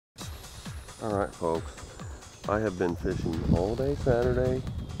Alright folks, I have been fishing all day Saturday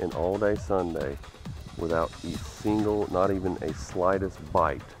and all day Sunday without a single, not even a slightest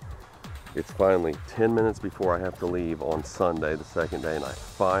bite. It's finally 10 minutes before I have to leave on Sunday, the second day, and I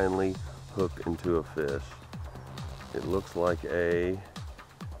finally hooked into a fish. It looks like a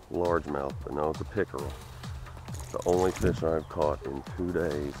largemouth, but no, it's a pickerel. It's the only fish I've caught in 2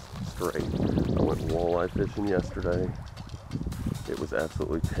 days straight. I went walleye fishing yesterday. It was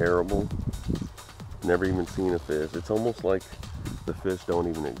absolutely terrible. Never even seen a fish. It's almost like the fish don't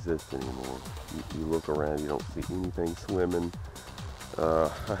even exist anymore. You look around, you don't see anything swimming.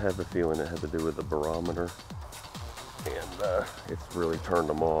 I have a feeling it had to do with the barometer, and it's really turned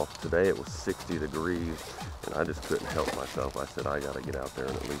them off. Today it was 60 degrees, and I just couldn't help myself. I said, I gotta get out there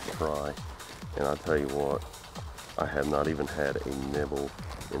and at least try. And I'll tell you what, I have not even had a nibble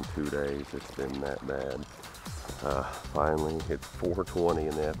in 2 days. It's been that bad. Finally, it's 4:20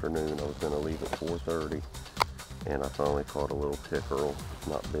 in the afternoon. I was going to leave at 4:30, and I finally caught a little pickerel. It's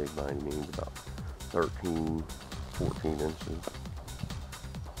not big by any means, about 13, 14 inches.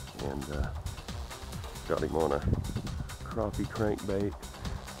 And got him on a crappie crankbait.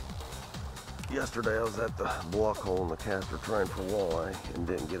 Yesterday I was at the block hole in the caster trying for walleye and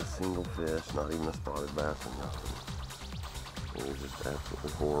didn't get a single fish, not even a spotted bass or nothing. It was just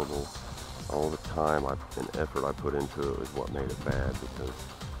absolutely horrible. All the time and effort I put into it was what made it bad, because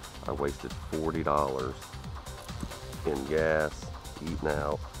I wasted $40 in gas, eating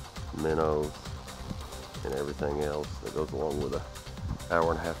out, minnows, and everything else that goes along with an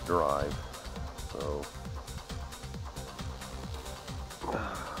hour-and-a-half drive. So,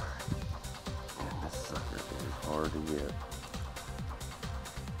 man, this sucker is hard to get.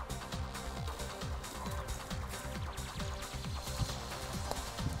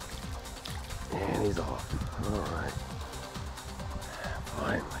 And he's off. Alright.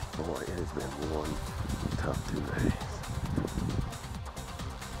 Finally. Boy, it has been one tough 2 days.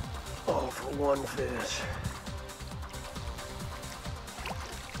 All for one fish.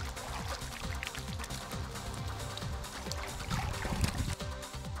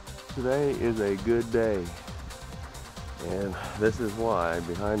 Today is a good day. And this is why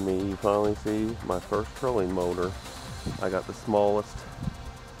behind me you finally see my first trolling motor. I got the smallest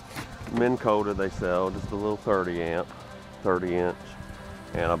Minn Kota they sell, just a little 30 inch,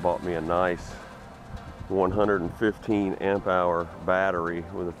 and I bought me a nice 115 amp hour battery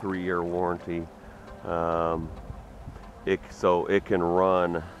with a 3-year warranty. So it can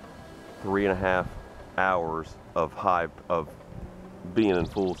run 3.5 hours of being in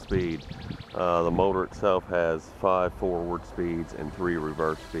full speed. The motor itself has 5 forward speeds and 3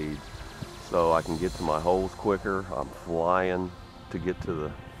 reverse speeds, so I can get to my holes quicker. I'm flying to get to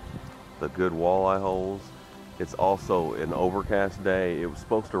the good walleye holes. It's also an overcast day. It was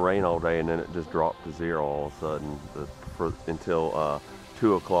supposed to rain all day, and then it just dropped to 0 all of a sudden until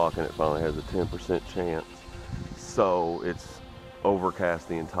 2 o'clock, and it finally has a 10% chance. So it's overcast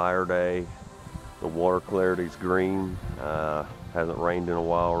the entire day. The water clarity's green. Hasn't rained in a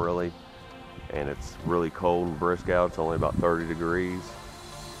while really, and it's really cold and brisk out. It's only about 30 degrees.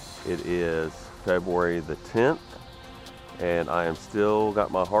 It is February the 10th. And I am still got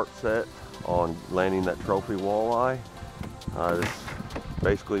my heart set on landing that trophy walleye. I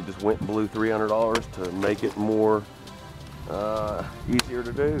basically just went and blew $300 to make it more easier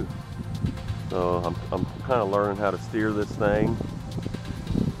to do. So I'm kind of learning how to steer this thing,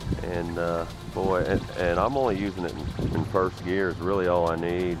 and boy, and I'm only using it in first gear is really all I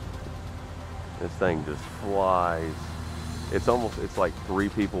need. This thing just flies. It's like 3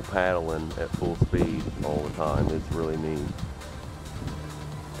 people paddling at full speed all the time. It's really neat.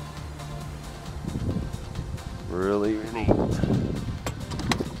 Really neat.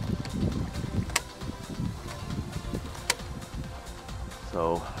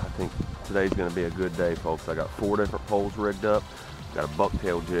 So I think today's gonna be a good day, folks. I got 4 different poles rigged up. Got a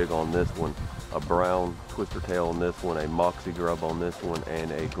bucktail jig on this one, a brown twister tail on this one, a moxie grub on this one,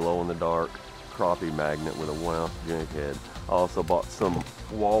 and a glow-in-the-dark crappie magnet with a 1-ounce jig head. I also bought some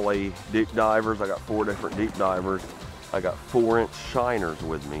walleye deep divers. I got 4 different deep divers. I got 4-inch shiners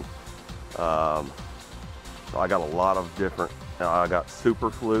with me. So I got a lot of different, I got super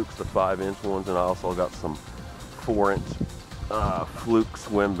flukes, the 5-inch ones, and I also got some 4-inch fluke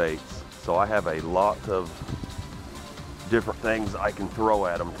swim baits. So I have a lot of different things I can throw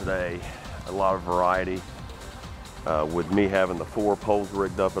at them today. A lot of variety. With me having the 4 poles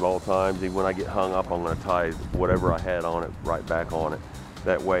rigged up at all times, even when I get hung up, I'm going to tie whatever I had on it right back on it.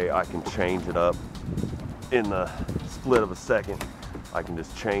 That way I can change it up in the split of a second. I can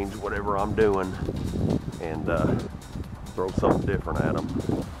just change whatever I'm doing and throw something different at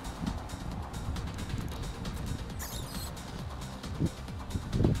them.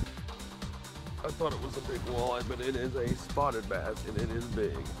 thought it was a big walleye, but it is a spotted bass and it is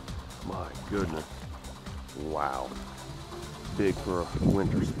big. My goodness. Wow. Big for a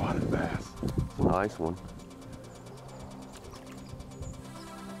winter spotted bass. It's a nice one.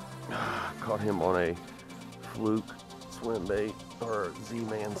 Caught him on a fluke swim bait or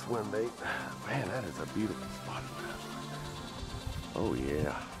Z-Man swim bait. Man, that is a beautiful spotted bass. Oh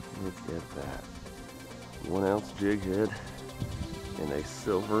yeah, look at that. 1 ounce jig head and a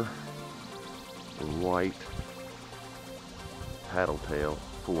silver and white paddle tail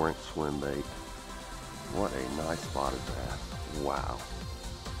 4-inch swim bait. What a nice spotted bass. Wow.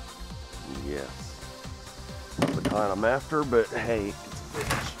 Yes. Not the kind I'm after, but hey, it's a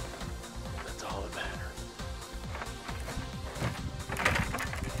fish. That's all that matters.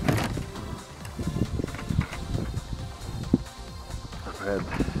 I've had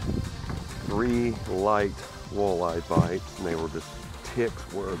 3 light walleye bites, and they were just ticks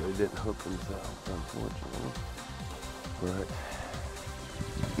where they didn't hook themselves, unfortunately. But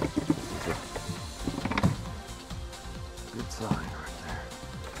this is a good sign right there.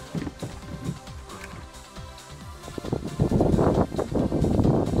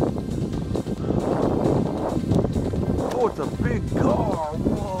 Oh, it's a big gar!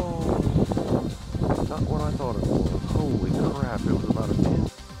 Whoa! Not what I thought it was. Holy crap, it was about a 10